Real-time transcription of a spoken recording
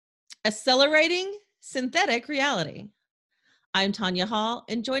Accelerating Synthetic Reality. I'm Tanya Hall,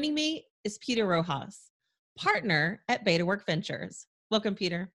 and joining me is Peter Rojas, partner at BetaWork Ventures. Welcome,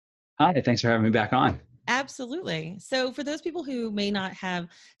 Peter. Hi, thanks for having me back on. Absolutely. So for those people who may not have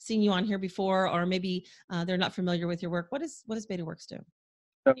seen you on here before, or maybe they're not familiar with your work, what does BetaWorks do?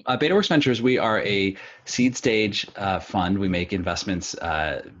 BetaWorks Ventures, we are a seed stage fund. We make investments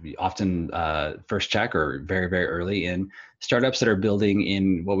often first check or very, very early in startups that are building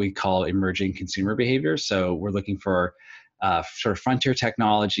in what we call emerging consumer behaviors. So we're looking for sort of frontier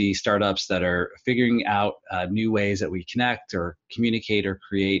technology startups that are figuring out new ways that we connect or communicate or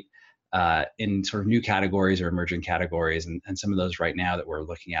create in sort of new categories or emerging categories. And some of those right now that we're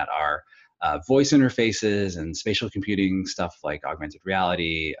looking at are voice interfaces and spatial computing stuff like augmented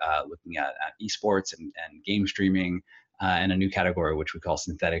reality, looking at esports and game streaming, and a new category which we call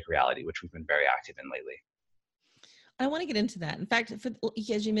synthetic reality, which we've been very active in lately. I want to get into that. In fact,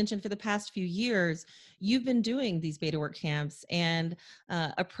 as you mentioned, for the past few years, you've been doing these BetaWork camps and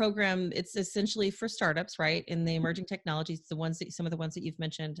a program. It's essentially for startups, right? In the emerging technologies, some of the ones that you've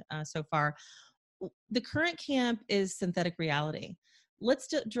mentioned so far. The current camp is synthetic reality. Let's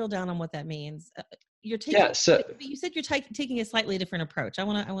drill down on what that means. You're taking. Yeah, so You said you're taking a slightly different approach. I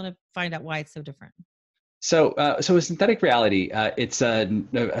want to find out why it's so different. So with synthetic reality, it's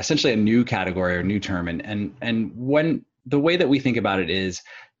essentially a new category or new term, and when the way that we think about it is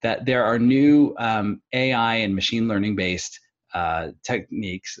that there are new AI and machine learning based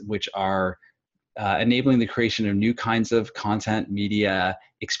techniques which are enabling the creation of new kinds of content, media,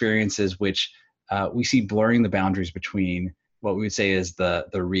 experiences, which we see blurring the boundaries between what we would say is the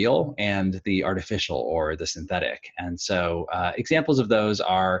real and the artificial or the synthetic. And so examples of those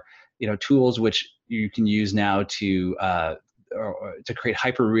are tools which you can use now to create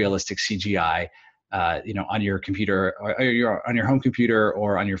hyper realistic CGI, on your computer or on your home computer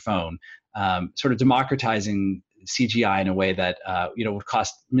or on your phone, sort of democratizing CGI in a way that would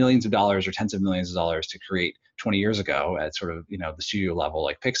cost millions of dollars or tens of millions of dollars to create 20 years ago at sort of the studio level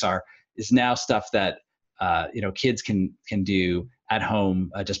like Pixar, is now stuff that kids can do at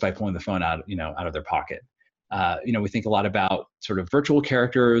home just by pulling the phone out of their pocket. We think a lot about sort of virtual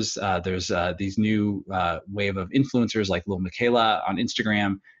characters. There's these new wave of influencers like Lil Miquela on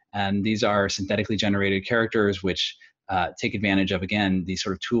Instagram, and these are synthetically generated characters which take advantage of, again, these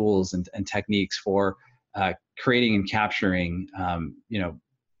sort of tools and techniques for creating and capturing,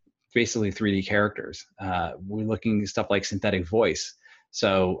 basically 3D characters. We're looking at stuff like synthetic voice.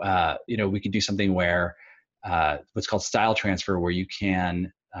 So, we could do something where what's called style transfer, where you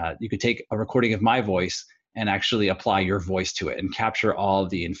could take a recording of my voice and actually apply your voice to it and capture all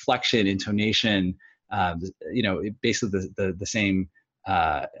the inflection, intonation, basically the same,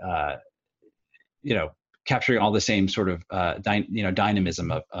 capturing all the same sort of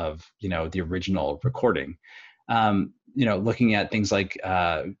dynamism of the original recording. Looking at things like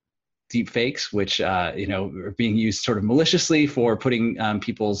deep fakes, which are being used sort of maliciously for putting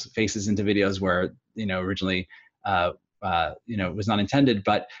people's faces into videos where originally was not intended.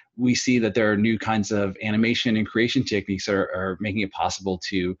 But we see that there are new kinds of animation and creation techniques that are making it possible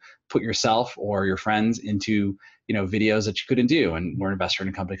to put yourself or your friends into videos that you couldn't do. And we're an investor in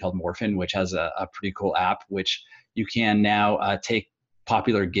a company called Morphin, which has a pretty cool app which you can now take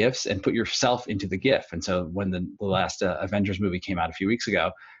popular GIFs and put yourself into the GIF. And so when the last Avengers movie came out a few weeks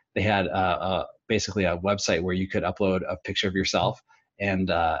ago, they had basically a website where you could upload a picture of yourself and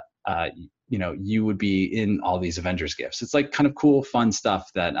you would be in all these Avengers GIFs. It's like kind of cool, fun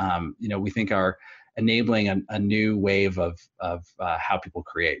stuff that we think are enabling a new wave of how people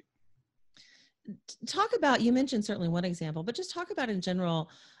create. Talk about, you mentioned certainly one example, but just talk about in general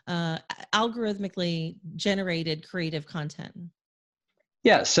algorithmically generated creative content.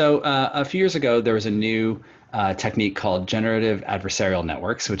 Yeah, so a few years ago, there was a new technique called generative adversarial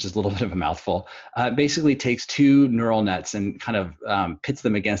networks, which is a little bit of a mouthful. Basically takes two neural nets and kind of pits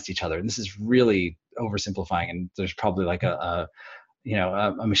them against each other. And this is really oversimplifying, and there's probably like a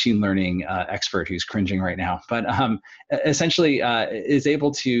machine learning expert who's cringing right now. But essentially is able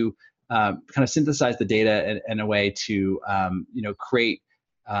to kind of synthesize the data in a way to create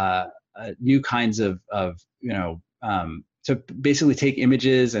new kinds of so basically take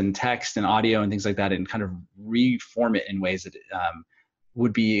images and text and audio and things like that and kind of reform it in ways that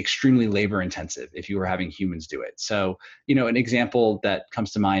would be extremely labor intensive if you were having humans do it. So, an example that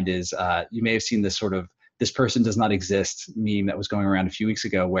comes to mind is you may have seen this sort of "this person does not exist" meme that was going around a few weeks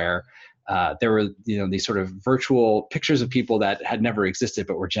ago, where there were these sort of virtual pictures of people that had never existed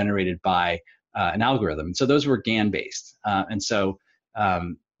but were generated by an algorithm. So those were GAN based, and so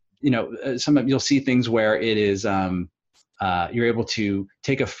you'll see things where it is you're able to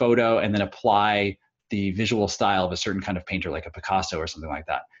take a photo and then apply the visual style of a certain kind of painter, like a Picasso or something like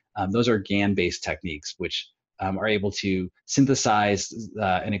that. Those are GAN-based techniques, which are able to synthesize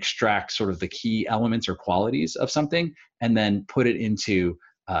and extract sort of the key elements or qualities of something, and then put it into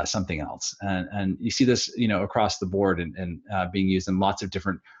something else. And you see this, across the board and being used in lots of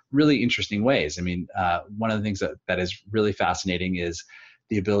different, really interesting ways. I mean, one of the things that is really fascinating is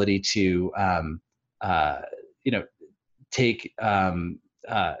the ability to, take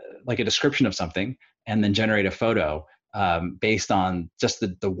like a description of something and then generate a photo based on just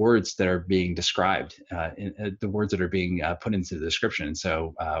the words that are being described, the words that are being put into the description. And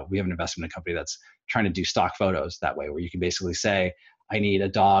so we have an investment in a company that's trying to do stock photos that way, where you can basically say, I need a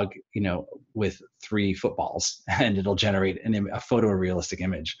dog, with 3 footballs, and it'll generate a photorealistic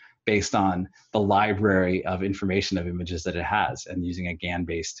image based on the library of information of images that it has, and using a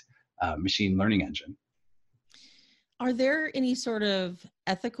GAN-based machine learning engine. Are there any sort of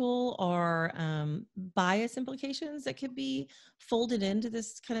ethical or bias implications that could be folded into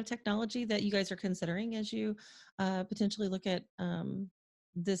this kind of technology that you guys are considering as you potentially look at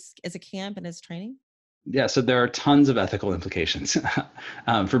this as a camp and as training? Yeah, so there are tons of ethical implications,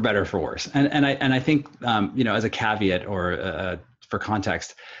 for better or for worse. And I think, as a caveat or for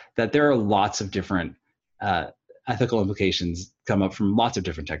context, that there are lots of different ethical implications come up from lots of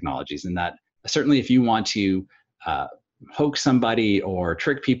different technologies. And that certainly, if you want to hoax somebody or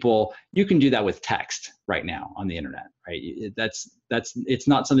trick people, you can do that with text right now on the internet, right? It's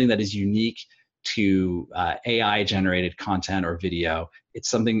not something that is unique to AI generated content or video. It's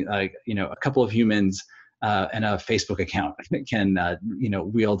something like, a couple of humans and a Facebook account can,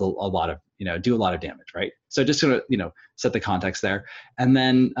 wield a lot of, do a lot of damage, right? So just to, set the context there. And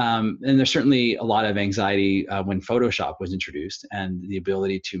then, and there's certainly a lot of anxiety when Photoshop was introduced, and the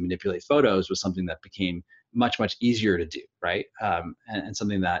ability to manipulate photos was something that became much, much easier to do, right? And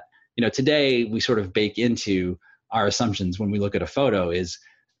something that, today we sort of bake into our assumptions when we look at a photo is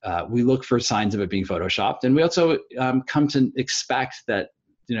we look for signs of it being Photoshopped. And we also come to expect that,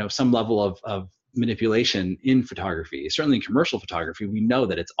 some level of manipulation in photography, certainly in commercial photography, we know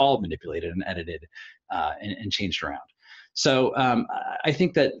that it's all manipulated and edited and changed around. So I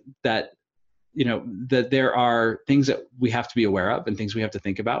think that there are things that we have to be aware of and things we have to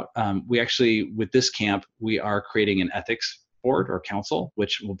think about. We actually, with this camp, we are creating an ethics board or council,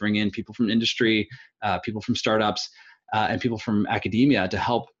 which will bring in people from industry, people from startups, and people from academia to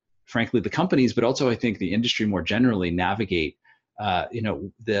help, frankly, the companies, but also I think the industry more generally navigate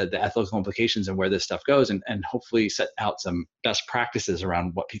the ethical implications and where this stuff goes, and hopefully set out some best practices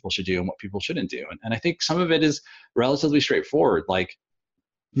around what people should do and what people shouldn't do. And I think some of it is relatively straightforward. Like,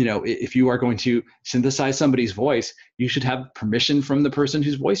 if you are going to synthesize somebody's voice, you should have permission from the person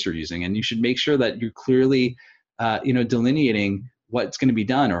whose voice you're using. And you should make sure that you're clearly, delineating what's going to be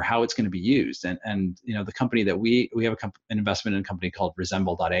done or how it's going to be used. And the company that we have an investment in a company called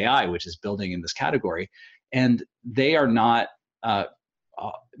Resemble.ai, which is building in this category. And they are not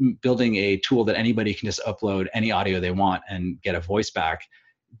building a tool that anybody can just upload any audio they want and get a voice back.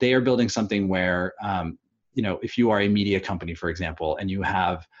 They are building something where, if you are a media company, for example, and you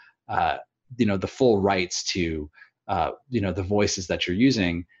have, the full rights to, the voices that you're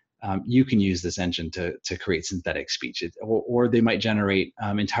using, you can use this engine to create synthetic speech, or they might generate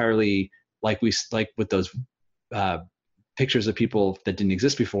entirely like with those pictures of people that didn't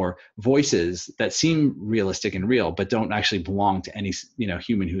exist before, voices that seem realistic and real, but don't actually belong to any,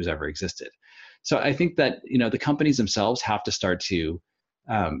 human who's ever existed. So I think that, the companies themselves have to start to,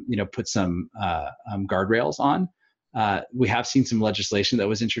 put some guardrails on. We have seen some legislation that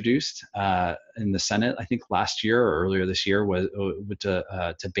was introduced in the Senate, I think last year or earlier this year, was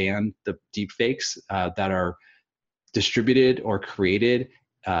to ban the deep fakes that are distributed or created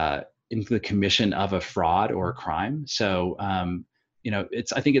into the commission of a fraud or a crime. So,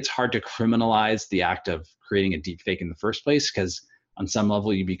 I think it's hard to criminalize the act of creating a deep fake in the first place, because on some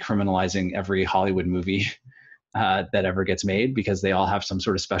level you'd be criminalizing every Hollywood movie that ever gets made, because they all have some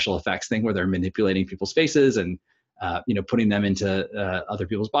sort of special effects thing where they're manipulating people's faces and putting them into other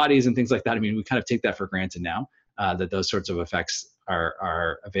people's bodies and things like that. I mean, we kind of take that for granted now that those sorts of effects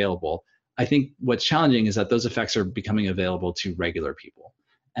are available. I think what's challenging is that those effects are becoming available to regular people.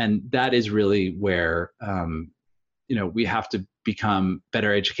 And that is really where, we have to become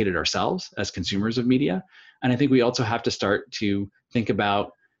better educated ourselves as consumers of media. And I think we also have to start to think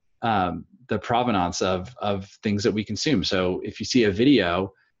about the provenance of things that we consume. So if you see a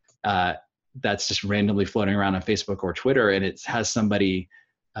video that's just randomly floating around on Facebook or Twitter, and it has somebody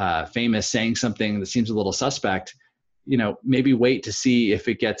famous saying something that seems a little suspect, maybe wait to see if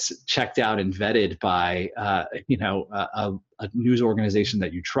it gets checked out and vetted by, a news organization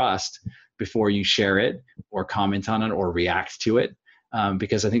that you trust before you share it or comment on it or react to it.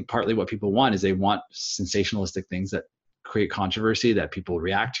 Because I think partly what people want is they want sensationalistic things that create controversy, that people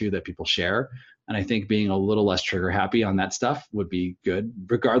react to, that people share. And I think being a little less trigger happy on that stuff would be good,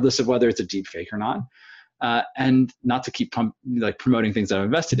 regardless of whether it's a deep fake or not. And not to keep promoting things that I've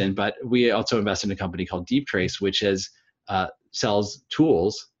invested in, but we also invest in a company called DeepTrace, which sells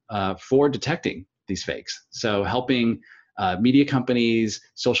tools for detecting these fakes. So helping media companies,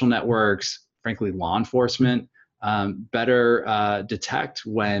 social networks, frankly, law enforcement, better detect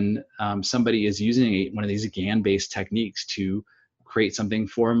when somebody is using one of these GAN-based techniques to create something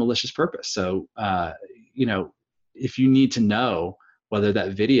for a malicious purpose. So, if you need to know whether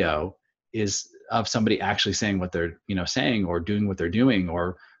that video is of somebody actually saying what they're, saying, or doing what they're doing,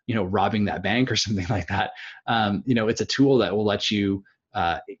 or, robbing that bank or something like that, it's a tool that will let you,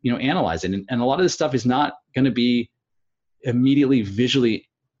 analyze it. And a lot of this stuff is not going to be immediately visually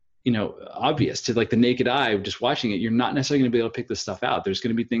obvious to the naked eye just watching it. You're not necessarily going to be able to pick this stuff out. There's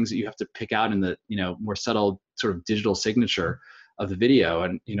going to be things that you have to pick out in the more subtle sort of digital signature of the video,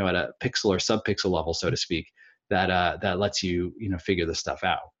 and at a pixel or sub-pixel level, so to speak, that lets you figure this stuff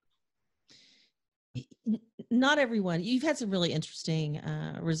out. Not everyone. You've had some really interesting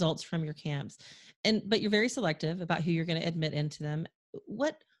results from your camps, but you're very selective about who you're going to admit into them.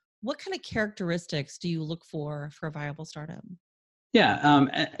 What kind of characteristics do you look for a viable startup? Yeah,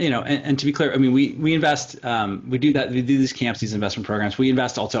 and to be clear, I mean, we invest, we do these camps, these investment programs. We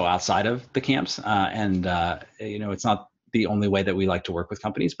invest also outside of the camps, and it's not the only way that we like to work with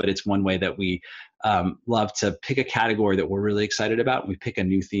companies, but it's one way that we love to pick a category that we're really excited about. We pick a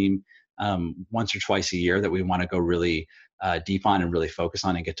new theme once or twice a year that we want to go really deep on and really focus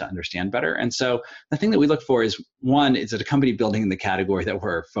on and get to understand better. And so the thing that we look for is, one, is it a company building in the category that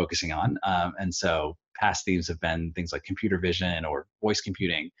we're focusing on? And so past themes have been things like computer vision or voice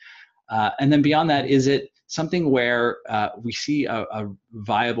computing. And then beyond that, is it something where we see a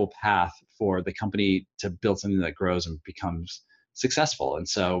viable path for the company to build something that grows and becomes successful? And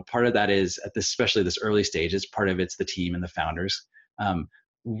so part of that is, especially this early stages, part of it's the team and the founders.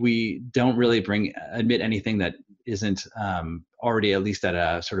 We don't really admit anything that isn't already at least at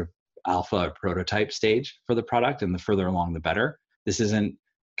a sort of alpha or prototype stage for the product, and the further along, the better. This isn't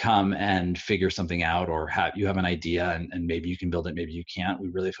come and figure something out, or you have an idea and maybe you can build it, maybe you can't. We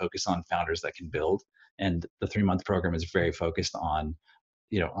really focus on founders that can build, and the 3-month program is very focused on,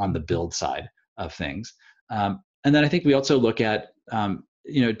 on the build side of things. And then I think we also look at,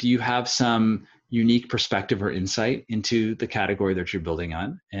 do you have some unique perspective or insight into the category that you're building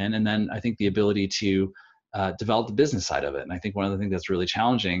on? And then I think the ability to develop the business side of it. And I think one of the things that's really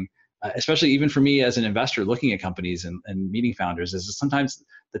challenging, especially even for me as an investor looking at companies and meeting founders, is sometimes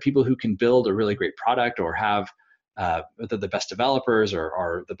the people who can build a really great product or have the best developers or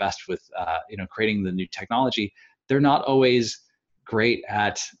are the best with creating the new technology, they're not always great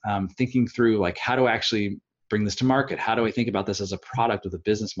at thinking through, like, how do I actually bring this to market? How do I think about this as a product with a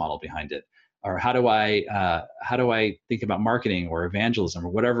business model behind it? Or how do I think about marketing or evangelism or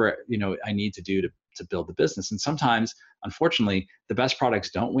whatever I need to do to build the business? And sometimes, unfortunately, the best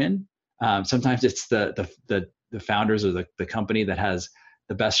products don't win. Sometimes it's the founders or the company that has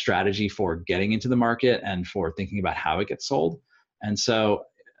the best strategy for getting into the market and for thinking about how it gets sold. And so,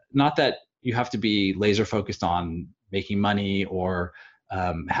 not that you have to be laser focused on making money or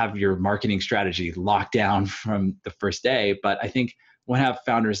have your marketing strategy locked down from the first day, but I think we'll have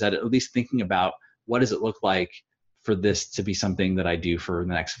founders that at least thinking about, what does it look like for this to be something that I do for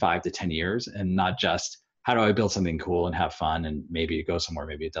the next 5 to 10 years, and not just how do I build something cool and have fun and maybe it goes somewhere,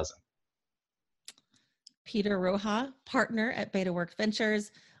 maybe it doesn't. Peter Rojas, partner at BetaWork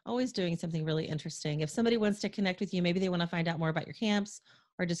Ventures, always doing something really interesting. If somebody wants to connect with you, maybe they want to find out more about your camps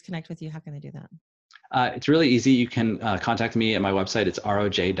or just connect with you, how can they do that? It's really easy. You can contact me at my website. It's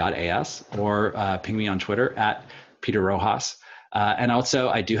roj.as, or ping me on Twitter at Peter Rojas. And also,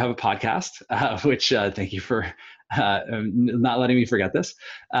 I do have a podcast, which thank you for not letting me forget this.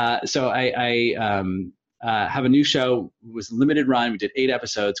 So I have a new show. It was a limited run. We did 8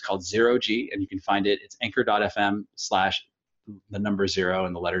 episodes called Zero G, and you can find it. It's anchor.fm/0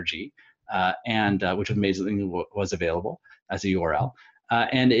 and the letter G, and which amazingly was available as a URL.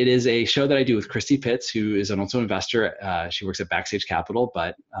 And it is a show that I do with Christy Pitts, who is also an investor. She works at Backstage Capital,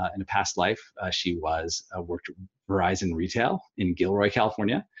 but in a past life, she worked Verizon Retail in Gilroy,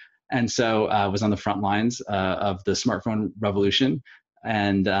 California. And so was on the front lines of the smartphone revolution.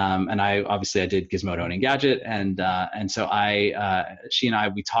 And I obviously I did Gizmodo and Engadget. And so she and I,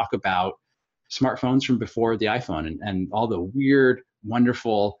 we talk about smartphones from before the iPhone, and all the weird,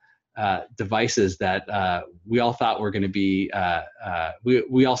 wonderful devices that we all thought were going to be,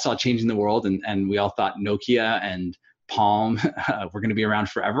 we all saw changing the world, and we all thought Nokia and Palm were going to be around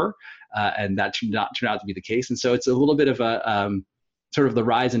forever, and that turned out to be the case. And so it's a little bit of a sort of the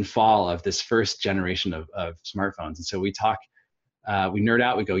rise and fall of this first generation of smartphones. And so we nerd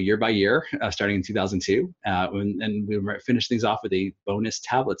out, we go year by year, starting in 2002, and we finish things off with a bonus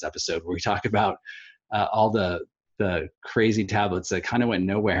tablets episode where we talk about all the crazy tablets that kind of went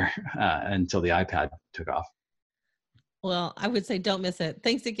nowhere until the iPad took off. Well, I would say don't miss it.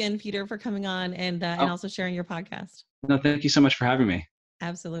 Thanks again, Peter, for coming on and also sharing your podcast. No, thank you so much for having me.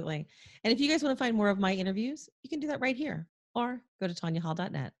 Absolutely. And if you guys want to find more of my interviews, you can do that right here or go to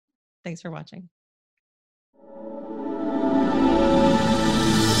tanyahall.net. Thanks for watching.